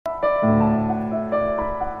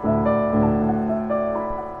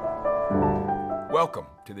Welcome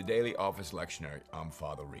to the Daily Office Lectionary. I'm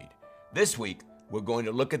Father Reed. This week, we're going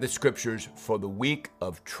to look at the scriptures for the week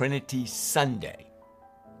of Trinity Sunday.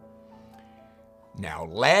 Now,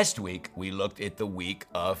 last week, we looked at the week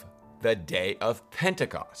of the Day of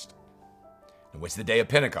Pentecost. And what's the Day of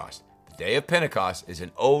Pentecost? The Day of Pentecost is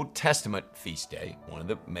an Old Testament feast day, one of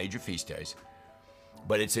the major feast days,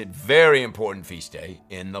 but it's a very important feast day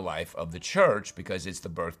in the life of the church because it's the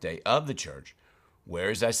birthday of the church,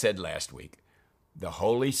 where, as I said last week, the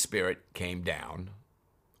Holy Spirit came down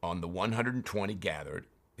on the 120 gathered.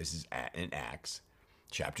 This is in Acts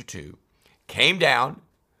chapter 2. Came down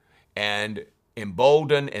and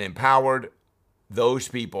emboldened and empowered those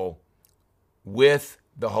people with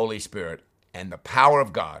the Holy Spirit and the power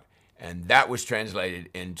of God. And that was translated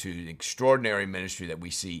into the extraordinary ministry that we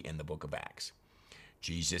see in the book of Acts.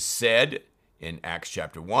 Jesus said in Acts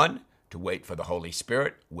chapter 1 to wait for the Holy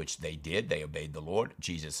Spirit, which they did. They obeyed the Lord.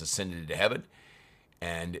 Jesus ascended into heaven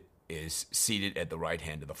and is seated at the right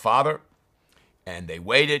hand of the Father. And they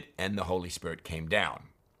waited, and the Holy Spirit came down.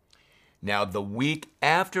 Now, the week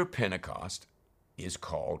after Pentecost is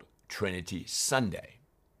called Trinity Sunday.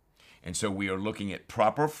 And so we are looking at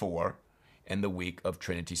Proper 4 and the week of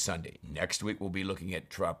Trinity Sunday. Next week, we'll be looking at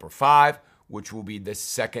Proper 5, which will be the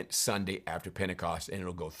second Sunday after Pentecost. And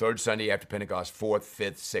it'll go third Sunday after Pentecost, fourth,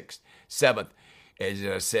 fifth, sixth, seventh. As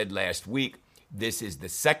I said last week, this is the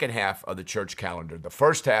second half of the church calendar. The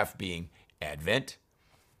first half being Advent,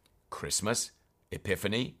 Christmas,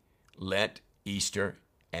 Epiphany, Lent, Easter,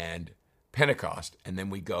 and Pentecost. And then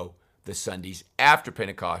we go the Sundays after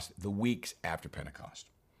Pentecost, the weeks after Pentecost.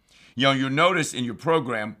 You'll notice in your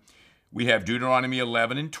program, we have Deuteronomy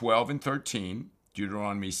 11 and 12 and 13,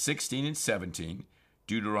 Deuteronomy 16 and 17,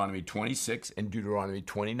 Deuteronomy 26 and Deuteronomy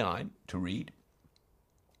 29 to read.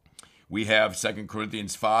 We have 2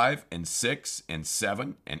 Corinthians 5 and 6 and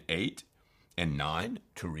 7 and 8 and 9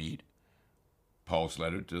 to read, Paul's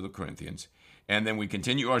letter to the Corinthians. And then we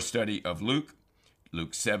continue our study of Luke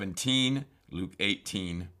 17, Luke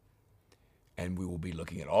 18, and we will be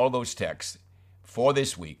looking at all those texts for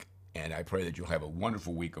this week. And I pray that you'll have a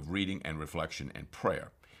wonderful week of reading and reflection and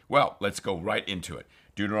prayer. Well, let's go right into it.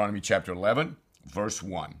 Deuteronomy chapter 11, verse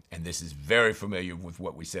 1. And this is very familiar with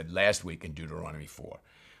what we said last week in Deuteronomy 4.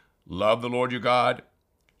 Love the Lord your God,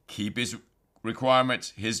 keep his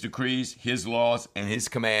requirements, his decrees, his laws, and his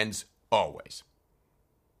commands always.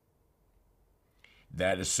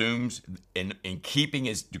 That assumes in keeping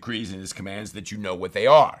his decrees and his commands that you know what they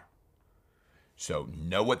are. So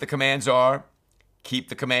know what the commands are, keep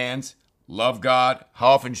the commands, love God. How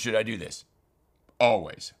often should I do this?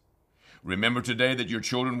 Always. Remember today that your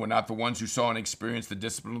children were not the ones who saw and experienced the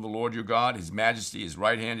discipline of the Lord your God, his majesty, his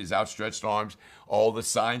right hand, his outstretched arms, all the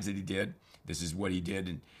signs that he did. This is what he did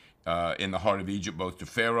in the heart of Egypt, both to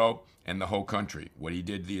Pharaoh and the whole country, what he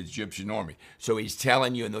did to the Egyptian army. So he's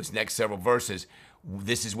telling you in those next several verses,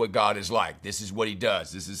 this is what God is like. This is what he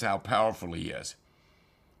does. This is how powerful he is.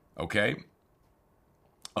 Okay?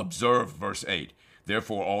 Observe verse 8.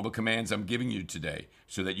 Therefore, all the commands I'm giving you today,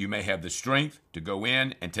 so that you may have the strength to go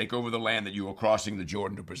in and take over the land that you are crossing the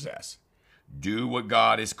Jordan to possess. Do what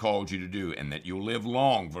God has called you to do, and that you'll live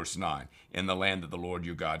long, verse 9, in the land that the Lord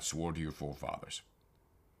your God swore to your forefathers.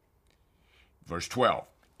 Verse 12,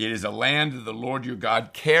 it is a land that the Lord your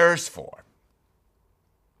God cares for.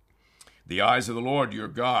 The eyes of the Lord your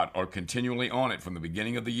God are continually on it from the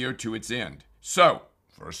beginning of the year to its end. So,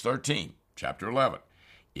 verse 13, chapter 11,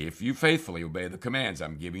 if you faithfully obey the commands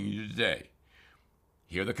I'm giving you today,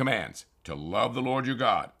 hear the commands, to love the Lord your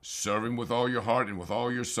God, serve him with all your heart and with all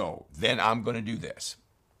your soul, then I'm going to do this.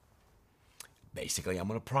 Basically, I'm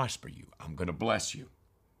going to prosper you. I'm going to bless you.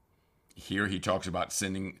 Here he talks about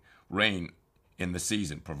sending rain in the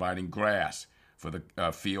season, providing grass for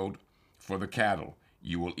the field for the cattle.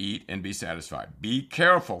 You will eat and be satisfied. Be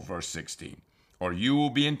careful, verse 16, or you will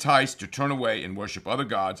be enticed to turn away and worship other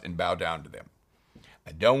gods and bow down to them.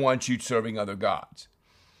 I don't want you serving other gods.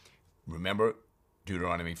 Remember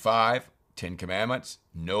Deuteronomy 5, 10 commandments.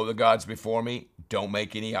 Know the gods before me. Don't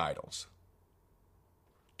make any idols.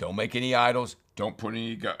 Don't make any idols. Don't put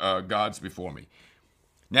any gods before me.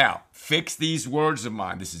 Now, fix these words of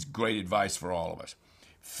mine. This is great advice for all of us.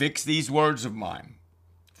 Fix these words of mine.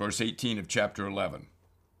 Verse 18 of chapter 11.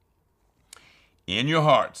 In your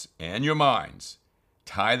hearts and your minds,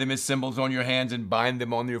 tie them as symbols on your hands and bind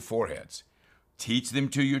them on your foreheads. Teach them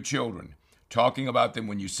to your children, talking about them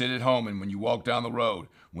when you sit at home and when you walk down the road,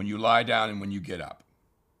 when you lie down and when you get up.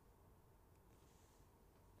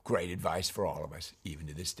 Great advice for all of us, even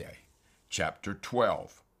to this day. Chapter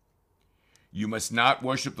 12. You must not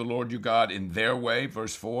worship the Lord your God in their way,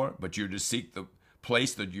 verse 4, but you're to seek the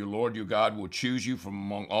place that your Lord your God will choose you from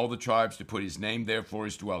among all the tribes to put his name there for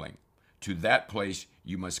his dwelling. To that place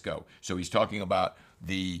you must go. So he's talking about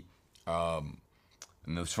in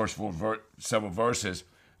those first several verses,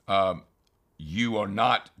 you are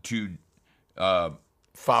not to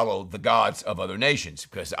follow the gods of other nations,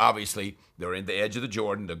 because obviously they're in the edge of the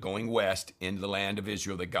Jordan. They're going west into the land of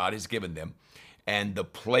Israel that God has given them. And the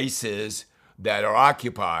places that are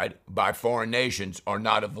occupied by foreign nations are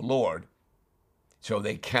not of the Lord. So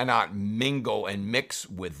they cannot mingle and mix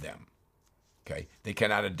with them. Okay? They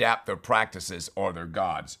cannot adapt their practices or their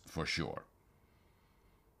gods for sure.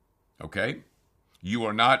 Okay? You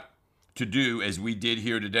are not to do as we did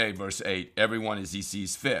here today, verse 8, everyone as he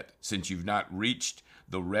sees fit, since you've not reached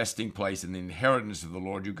the resting place and the inheritance of the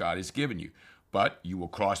Lord your God has given you. But you will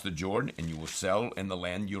cross the Jordan, and you will settle in the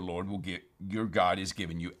land your Lord your God has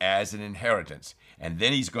given you as an inheritance. And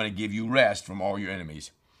then he's going to give you rest from all your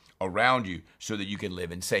enemies around you so that you can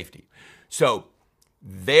live in safety. So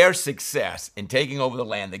their success in taking over the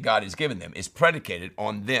land that God has given them is predicated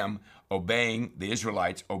on them obeying, the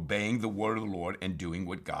Israelites obeying the word of the Lord and doing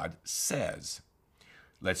what God says.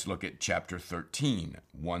 Let's look at chapter 13,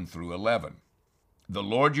 1 through 11. The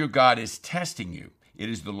Lord your God is testing you. It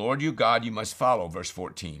is the Lord your God you must follow, verse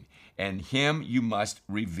 14, and him you must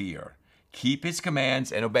revere. Keep his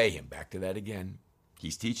commands and obey him. Back to that again.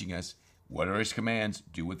 He's teaching us, what are his commands?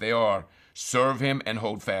 Do what they are. Serve him and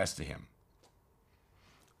hold fast to him.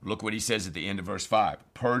 Look what he says at the end of verse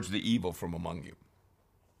 5. Purge the evil from among you.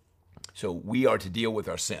 So we are to deal with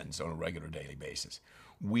our sins on a regular daily basis.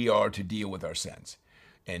 We are to deal with our sins.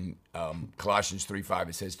 In Colossians 3:5,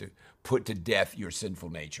 it says to put to death your sinful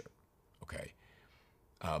nature. Okay.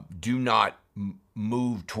 Do not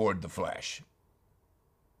move toward the flesh.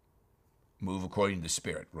 Move according to the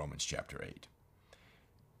Spirit, Romans chapter 8.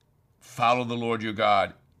 Follow the Lord your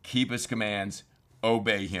God. Keep his commands.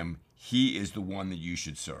 Obey him. He is the one that you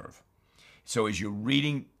should serve. So as you're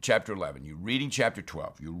reading chapter 11, you're reading chapter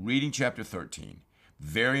 12, you're reading chapter 13,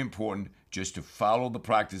 very important just to follow the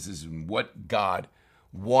practices and what God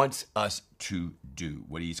wants us to do,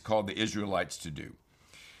 what he's called the Israelites to do.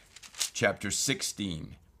 Chapter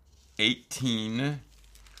 16, 18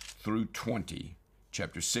 through 20.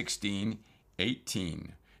 Chapter 16,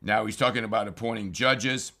 18. Now he's talking about appointing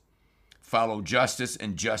judges, follow justice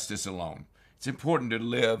and justice alone. It's important to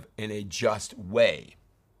live in a just way.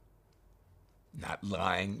 Not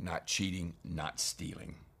lying, not cheating, not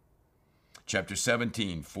stealing. Chapter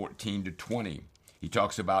 17, 14 to 20. He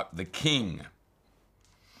talks about the king.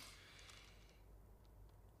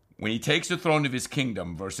 When he takes the throne of his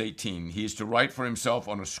kingdom, verse 18, he is to write for himself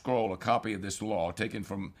on a scroll a copy of this law, taken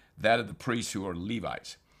from that of the priests who are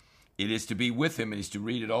Levites. It is to be with him, and he is to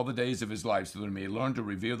read it all the days of his life, so that he may learn to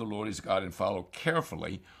revere the Lord his God and follow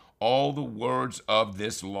carefully all the words of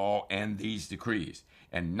this law and these decrees,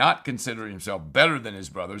 and not consider himself better than his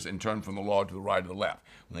brothers and turn from the law to the right or the left.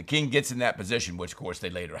 When the king gets in that position, which of course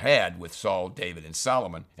they later had with Saul, David, and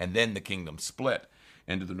Solomon, and then the kingdom split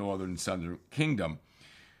into the northern and southern kingdom,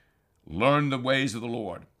 learn the ways of the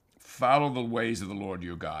Lord. Follow the ways of the Lord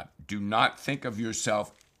your God. Do not think of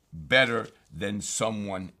yourself better than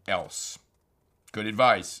someone else. Good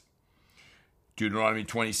advice. Deuteronomy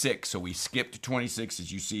 26. So we skipped to 26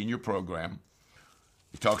 as you see in your program.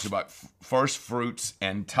 It talks about first fruits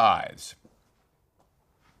and tithes.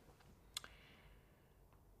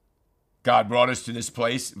 God brought us to this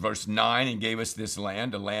place, verse 9, and gave us this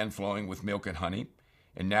land, a land flowing with milk and honey.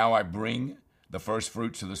 And now I bring the first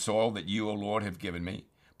fruits of the soil that you, O Lord, have given me.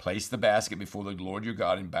 Place the basket before the Lord your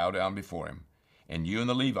God and bow down before him. And you and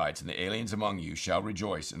the Levites and the aliens among you shall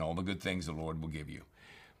rejoice in all the good things the Lord will give you.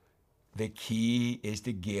 The key is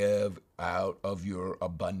to give out of your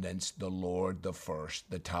abundance the Lord the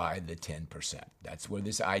first, the tithe, the 10%. That's where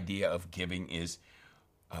this idea of giving is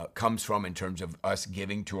comes from in terms of us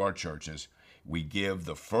giving to our churches. We give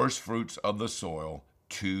the first fruits of the soil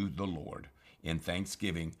to the Lord in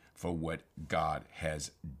thanksgiving for what God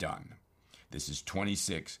has done. This is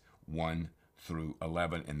 26, 1 through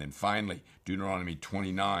 11. And then finally, Deuteronomy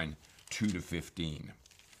 29, 2 to 15.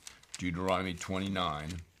 Deuteronomy 29,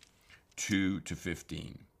 2 to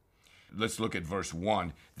 15. Let's look at verse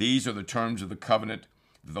 1. These are the terms of the covenant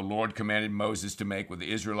that the Lord commanded Moses to make with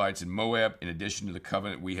the Israelites in Moab, in addition to the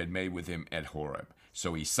covenant we had made with him at Horeb.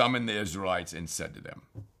 So he summoned the Israelites and said to them,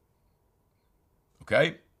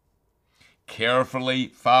 okay? Carefully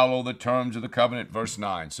follow the terms of the covenant, verse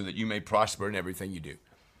 9, so that you may prosper in everything you do.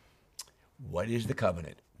 What is the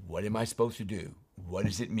covenant? What am I supposed to do? What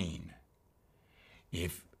does it mean?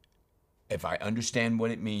 If I understand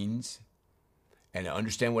what it means, and I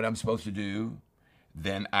understand what I'm supposed to do,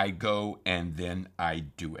 then I go and then I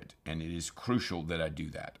do it. And it is crucial that I do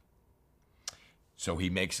that. So he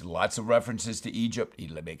makes lots of references to Egypt. He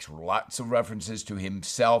makes lots of references to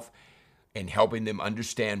himself and helping them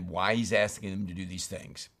understand why he's asking them to do these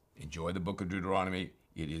things. Enjoy the book of Deuteronomy.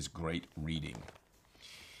 It is great reading.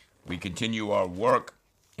 We continue our work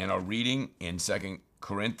and our reading in 2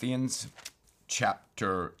 Corinthians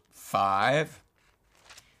chapter 5.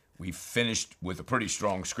 We finished with a pretty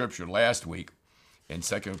strong scripture last week in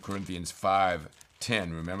 2 Corinthians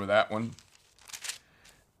 5:10. Remember that one?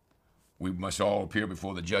 We must all appear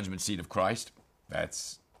before the judgment seat of Christ.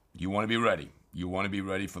 You want to be ready. You want to be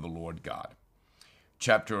ready for the Lord God.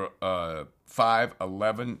 Chapter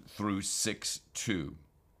 5:11 through 6:2.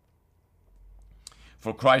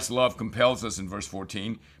 For Christ's love compels us in verse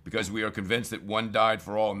 14, because we are convinced that one died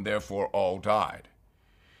for all, and therefore all died.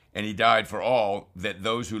 And he died for all, that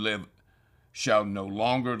those who live shall no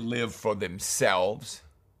longer live for themselves,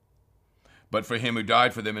 but for him who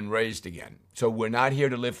died for them and raised again. So we're not here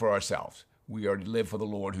to live for ourselves. We are to live for the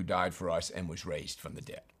Lord who died for us and was raised from the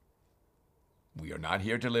dead. We are not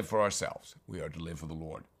here to live for ourselves. We are to live for the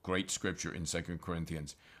Lord. Great scripture in 2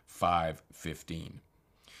 Corinthians 5:15.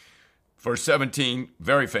 Verse 17,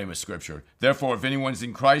 very famous scripture. Therefore, if anyone's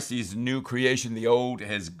in Christ, he is a new creation. The old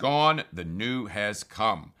has gone, the new has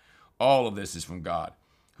come. All of this is from God,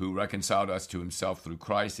 who reconciled us to himself through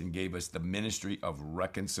Christ and gave us the ministry of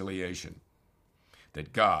reconciliation.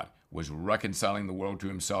 That God was reconciling the world to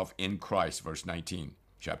himself in Christ, verse 19,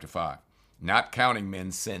 chapter 5, not counting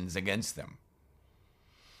men's sins against them.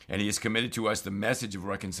 And he has committed to us the message of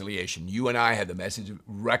reconciliation. You and I have the message of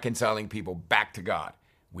reconciling people back to God.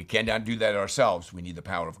 We cannot do that ourselves. We need the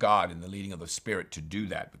power of God and the leading of the Spirit to do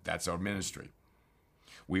that, but that's our ministry.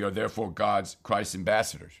 We are therefore Christ's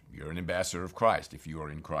ambassadors. You're an ambassador of Christ if you are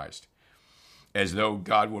in Christ. As though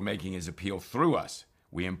God were making his appeal through us,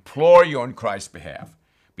 we implore you on Christ's behalf,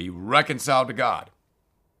 be reconciled to God.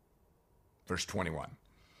 Verse 21.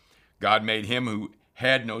 God made him who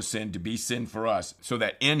had no sin to be sin for us, so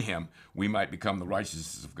that in him we might become the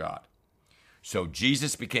righteousness of God. So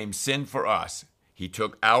Jesus became sin for us. He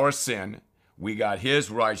took our sin. We got his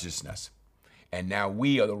righteousness. And now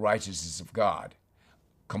we are the righteousness of God,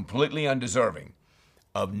 completely undeserving,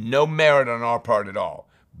 of no merit on our part at all,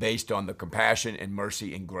 based on the compassion and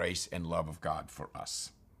mercy and grace and love of God for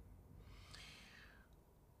us.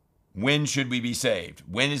 When should we be saved?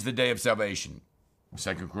 When is the day of salvation?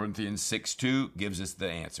 2 Corinthians 6:2 gives us the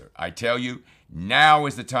answer. I tell you, now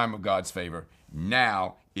is the time of God's favor.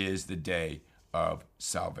 Now is the day of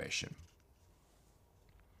salvation.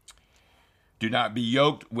 Do not be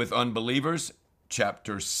yoked with unbelievers.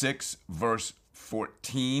 Chapter 6, verse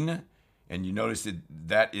 14. And you notice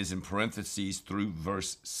that is in parentheses through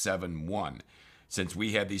verse 7:1. Since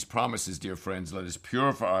we have these promises, dear friends, let us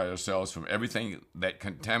purify ourselves from everything that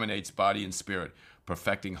contaminates body and spirit,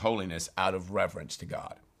 perfecting holiness out of reverence to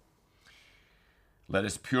God. Let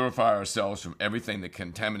us purify ourselves from everything that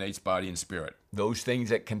contaminates body and spirit. Those things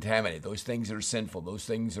that contaminate, those things that are sinful, those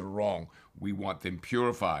things that are wrong, we want them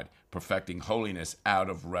purified, perfecting holiness out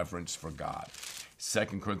of reverence for God.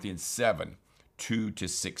 2 Corinthians 7,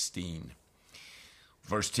 2-16.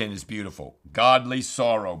 Verse 10 is beautiful. Godly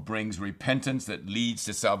sorrow brings repentance that leads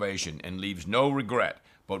to salvation and leaves no regret,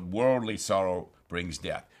 but worldly sorrow brings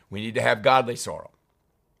death. We need to have godly sorrow.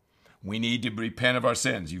 We need to repent of our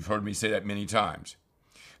sins. You've heard me say that many times.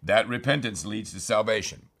 That repentance leads to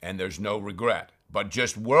salvation, and there's no regret. But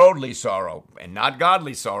just worldly sorrow and not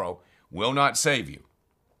godly sorrow will not save you.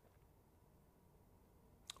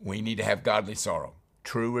 We need to have godly sorrow,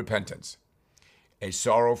 true repentance, a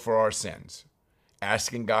sorrow for our sins,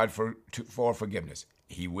 asking God for forgiveness.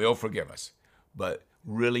 He will forgive us, but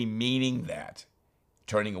really meaning that,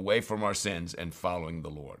 turning away from our sins and following the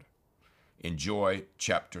Lord. Enjoy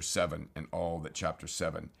chapter 7 and all that chapter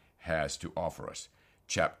 7 has to offer us.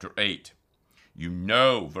 Chapter 8, you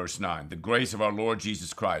know, verse 9, the grace of our Lord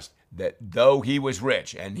Jesus Christ, that though he was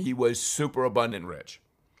rich, and he was super abundant rich,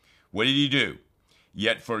 what did he do?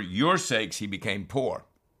 Yet for your sakes he became poor,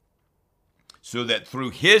 so that through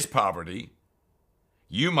his poverty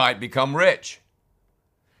you might become rich.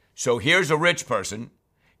 So here's a rich person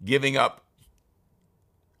giving up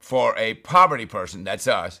for a poverty person, that's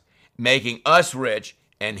us, making us rich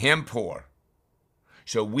and him poor.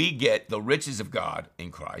 So we get the riches of God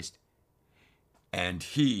in Christ, and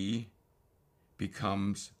he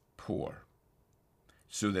becomes poor,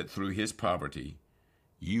 so that through his poverty,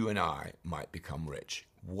 you and I might become rich.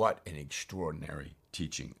 What an extraordinary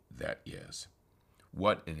teaching that is.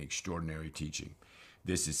 What an extraordinary teaching.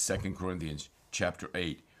 This is 2 Corinthians chapter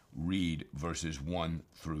 8. Read verses 1-16.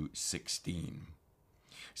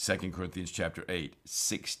 2 Corinthians chapter 8,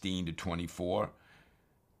 16 to 24,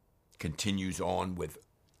 continues on with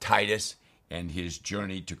Titus and his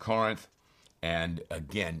journey to Corinth. And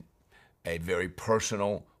again, a very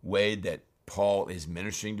personal way that Paul is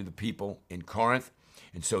ministering to the people in Corinth.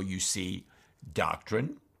 And so you see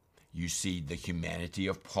doctrine, you see the humanity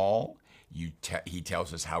of Paul, he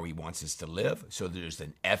tells us how he wants us to live. So there's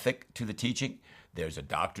an ethic to the teaching, there's a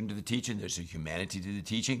doctrine to the teaching, there's a humanity to the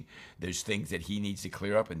teaching, there's things that he needs to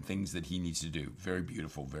clear up and things that he needs to do. Very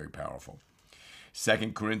beautiful, very powerful.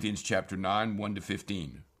 2 Corinthians chapter 9, 1 to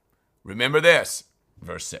 15. Remember this,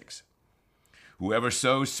 verse 6. Whoever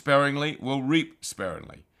sows sparingly will reap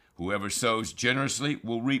sparingly. Whoever sows generously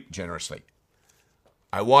will reap generously.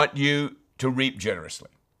 I want you to reap generously.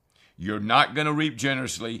 You're not going to reap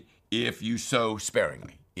generously if you sow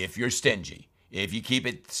sparingly, if you're stingy, if you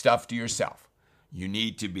keep stuff to yourself. You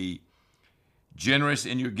need to be generous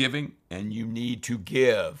in your giving, and you need to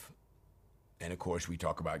give. And of course, we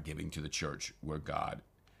talk about giving to the church where God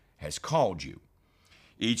has called you.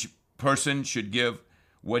 Each person should give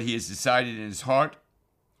what he has decided in his heart,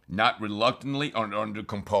 not reluctantly or under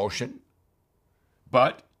compulsion,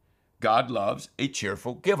 but God loves a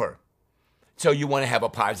cheerful giver. So you want to have a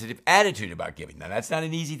positive attitude about giving. Now, that's not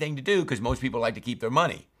an easy thing to do because most people like to keep their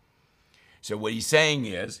money. So what he's saying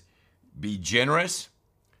is, be generous,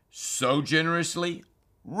 sow generously,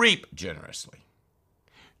 reap generously.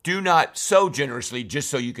 Do not sow generously just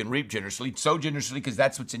so you can reap generously. Sow generously because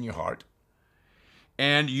that's what's in your heart.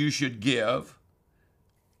 And you should give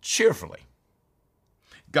cheerfully.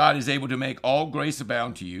 God is able to make all grace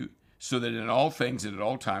abound to you, so that in all things and at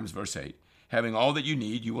all times, verse 8, having all that you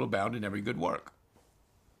need, you will abound in every good work.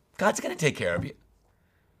 God's going to take care of you.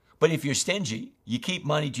 But if you're stingy, you keep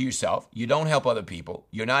money to yourself, you don't help other people,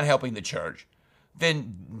 you're not helping the church,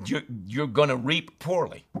 then you're going to reap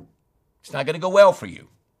poorly. It's not going to go well for you.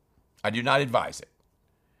 I do not advise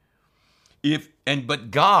it.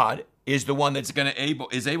 But God is the one that's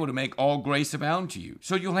is able to make all grace abound to you.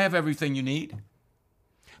 So you'll have everything you need.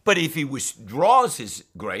 But if he withdraws his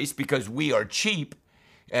grace because we are cheap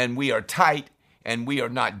and we are tight and we are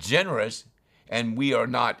not generous and we are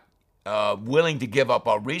not willing to give up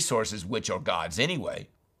our resources, which are God's anyway,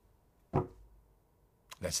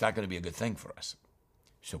 that's not going to be a good thing for us.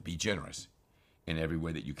 So be generous in every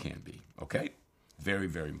way that you can be, okay? Very,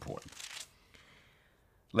 very important.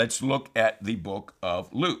 Let's look at the book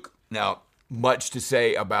of Luke. Now, much to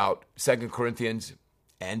say about 2 Corinthians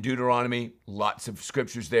and Deuteronomy, lots of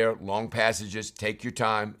scriptures there, long passages. Take your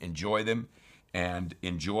time, enjoy them, and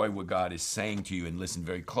enjoy what God is saying to you and listen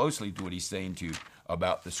very closely to what he's saying to you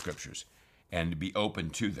about the scriptures and be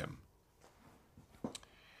open to them.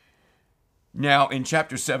 Now, in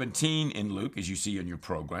chapter 17 in Luke, as you see in your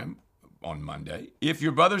program on Monday, if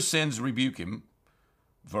your brother sins, rebuke him.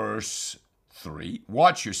 Verse 3,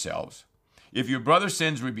 watch yourselves. If your brother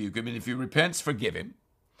sins, rebuke him, and if he repents, forgive him.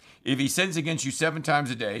 If he sins against you 7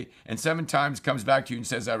 times a day, and 7 times comes back to you and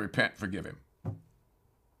says, I repent, forgive him.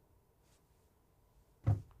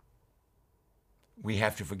 We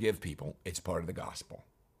have to forgive people. It's part of the gospel.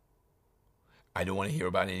 I don't want to hear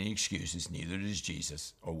about any excuses, neither does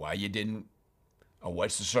Jesus, or why you didn't, or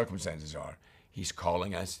what the circumstances are. He's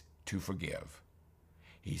calling us to forgive.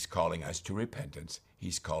 He's calling us to repentance.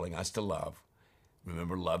 He's calling us to love.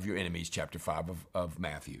 Remember, love your enemies, chapter 5 of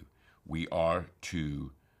Matthew. We are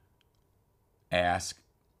to ask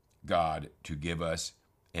God to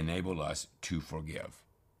enable us to forgive,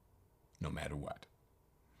 no matter what.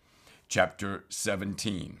 Chapter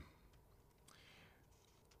 17,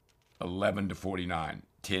 11 to 49.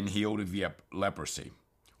 10 healed of leprosy.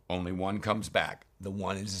 Only one comes back. The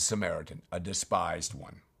one is a Samaritan, a despised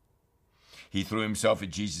one. He threw himself at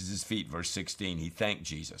Jesus' feet, verse 16. He thanked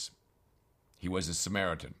Jesus. He was a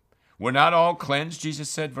Samaritan. We're not all cleansed, Jesus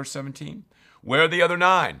said, verse 17. Where are the other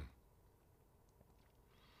 9?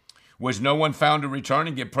 Was no one found to return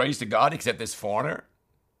and give praise to God except this foreigner?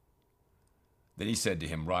 Then he said to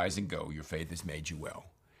him, rise and go. Your faith has made you well.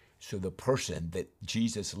 So the person that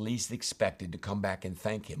Jesus least expected to come back and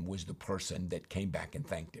thank him was the person that came back and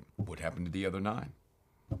thanked him. What happened to the other 9?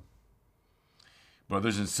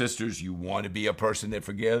 Brothers and sisters, you want to be a person that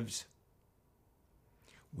forgives?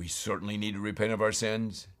 We certainly need to repent of our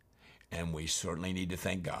sins, and we certainly need to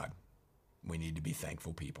thank God. We need to be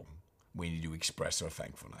thankful people. We need to express our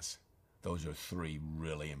thankfulness. Those are 3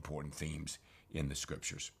 really important themes in the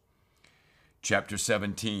scriptures. Chapter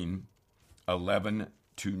 17, 11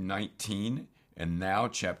 to 19, and now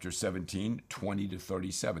chapter 17, 20 to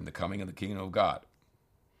 37, the coming of the kingdom of God.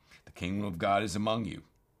 The kingdom of God is among you.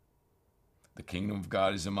 The kingdom of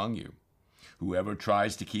God is among you. Whoever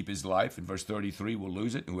tries to keep his life, in verse 33, will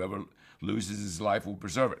lose it. And whoever loses his life will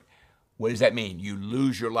preserve it. What does that mean? You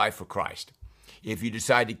lose your life for Christ. If you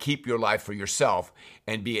decide to keep your life for yourself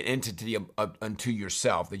and be an entity unto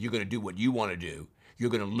yourself, that you're going to do what you want to do,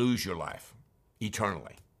 you're going to lose your life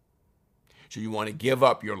eternally. So you want to give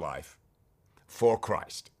up your life for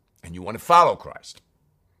Christ, and you want to follow Christ.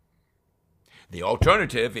 The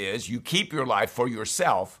alternative is you keep your life for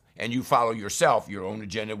yourself, and you follow yourself, your own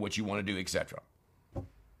agenda, what you want to do, etc.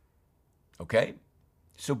 Okay?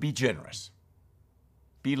 So be generous.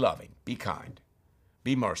 Be loving. Be kind.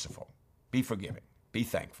 Be merciful. Be forgiving. Be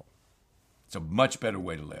thankful. It's a much better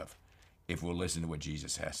way to live if we'll listen to what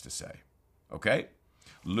Jesus has to say. Okay?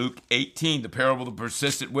 Luke 18, the parable of the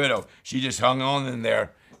persistent widow. She just hung on in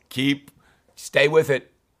there. Stay with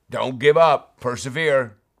it. Don't give up.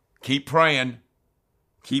 Persevere. Keep praying.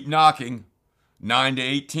 Keep knocking. 9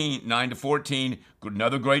 to 14,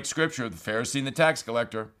 another great scripture, the Pharisee and the tax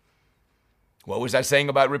collector. What was I saying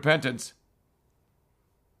about repentance?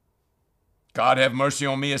 God have mercy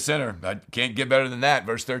on me, a sinner. I can't get better than that.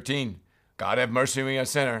 Verse 13, God have mercy on me, a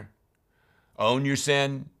sinner. Own your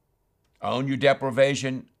sin. Own your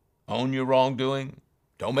deprivation. Own your wrongdoing.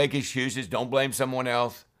 Don't make excuses. Don't blame someone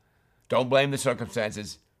else. Don't blame the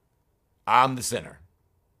circumstances. I'm the sinner.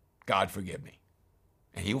 God forgive me.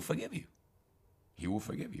 And he will forgive you. He will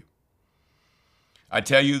forgive you. I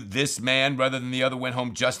tell you, this man, rather than the other, went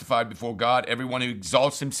home justified before God. Everyone who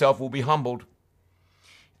exalts himself will be humbled,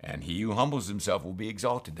 and he who humbles himself will be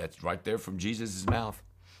exalted. That's right there from Jesus' mouth.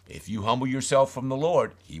 If you humble yourself from the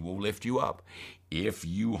Lord, he will lift you up. If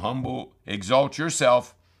you exalt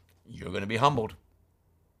yourself, you're going to be humbled.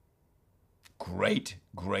 Great,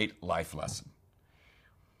 great life lesson.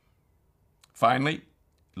 Finally,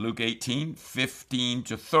 Luke 18, 15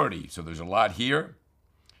 to 30. So there's a lot here.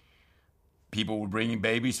 People were bringing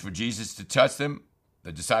babies for Jesus to touch them.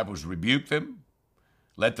 The disciples rebuked them.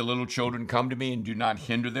 Let the little children come to me and do not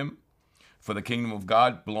hinder them. For the kingdom of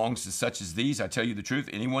God belongs to such as these. I tell you the truth,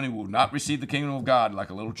 anyone who will not receive the kingdom of God like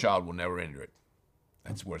a little child will never enter it.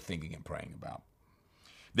 That's worth thinking and praying about.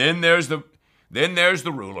 Then there's the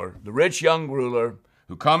ruler, the rich young ruler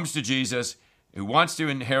who comes to Jesus, who wants to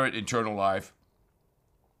inherit eternal life.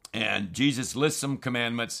 And Jesus lists some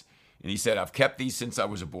commandments, and he said, I've kept these since I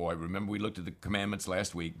was a boy. Remember, we looked at the commandments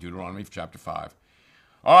last week, Deuteronomy chapter 5.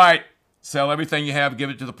 All right, sell everything you have, give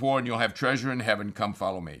it to the poor, and you'll have treasure in heaven. Come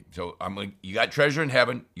follow me. So you got treasure in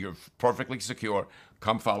heaven. You're perfectly secure.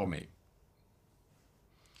 Come follow me.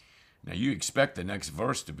 Now, you expect the next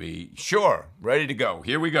verse to be, sure, ready to go.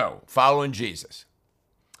 Here we go, following Jesus.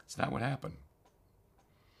 That's not what happened.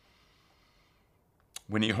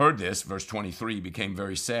 When he heard this, verse 23, he became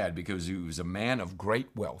very sad because he was a man of great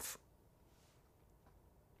wealth.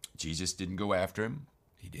 Jesus didn't go after him.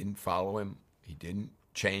 He didn't follow him. He didn't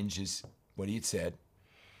change what he had said.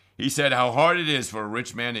 He said, how hard it is for a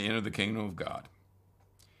rich man to enter the kingdom of God.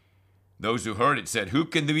 Those who heard it said, who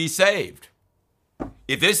can be saved?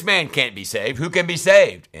 If this man can't be saved, who can be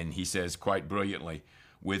saved? And he says quite brilliantly,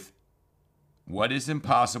 with what is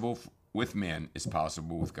impossible with men is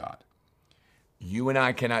possible with God. You and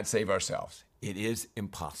I cannot save ourselves. It is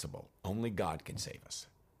impossible. Only God can save us.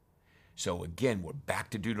 So again, we're back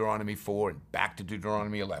to Deuteronomy 4 and back to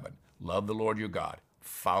Deuteronomy 11. Love the Lord your God.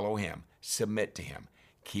 Follow him. Submit to him.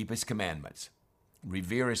 Keep his commandments.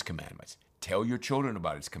 Revere his commandments. Tell your children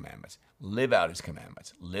about his commandments. Live out his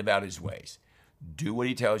commandments. Live out his ways. Do what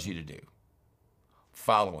he tells you to do.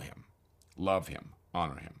 Follow him. Love him.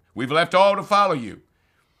 Honor him. We've left all to follow you.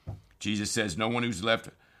 Jesus says, no one who's left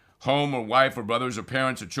home or wife or brothers or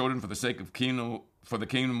parents or children for the sake of the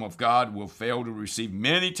kingdom of God will fail to receive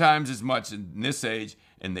many times as much in this age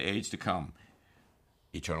and the age to come.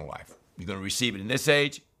 Eternal life. You're going to receive it in this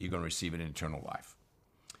age. You're going to receive it in eternal life.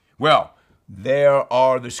 Well, there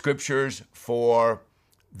are the scriptures for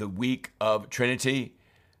the week of Trinity.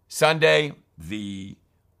 Sunday, the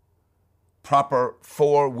proper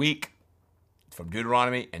 4 week from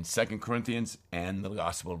Deuteronomy and 2 Corinthians and the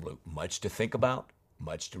Gospel of Luke. Much to think about,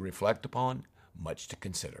 much to reflect upon, much to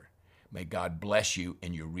consider. May God bless you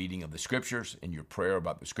in your reading of the scriptures, in your prayer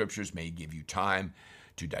about the scriptures. May he give you time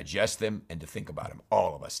to digest them and to think about them.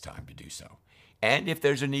 All of us time to do so. And if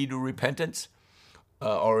there's a need of repentance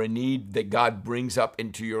or a need that God brings up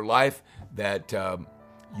into your life that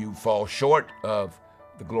you fall short of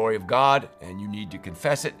the glory of God and you need to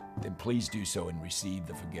confess it, then please do so and receive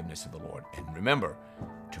the forgiveness of the Lord. And remember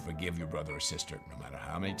to forgive your brother or sister no matter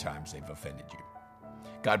how many times they've offended you.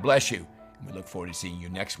 God bless you, and we look forward to seeing you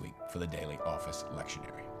next week for the Daily Office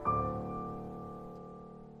Lectionary.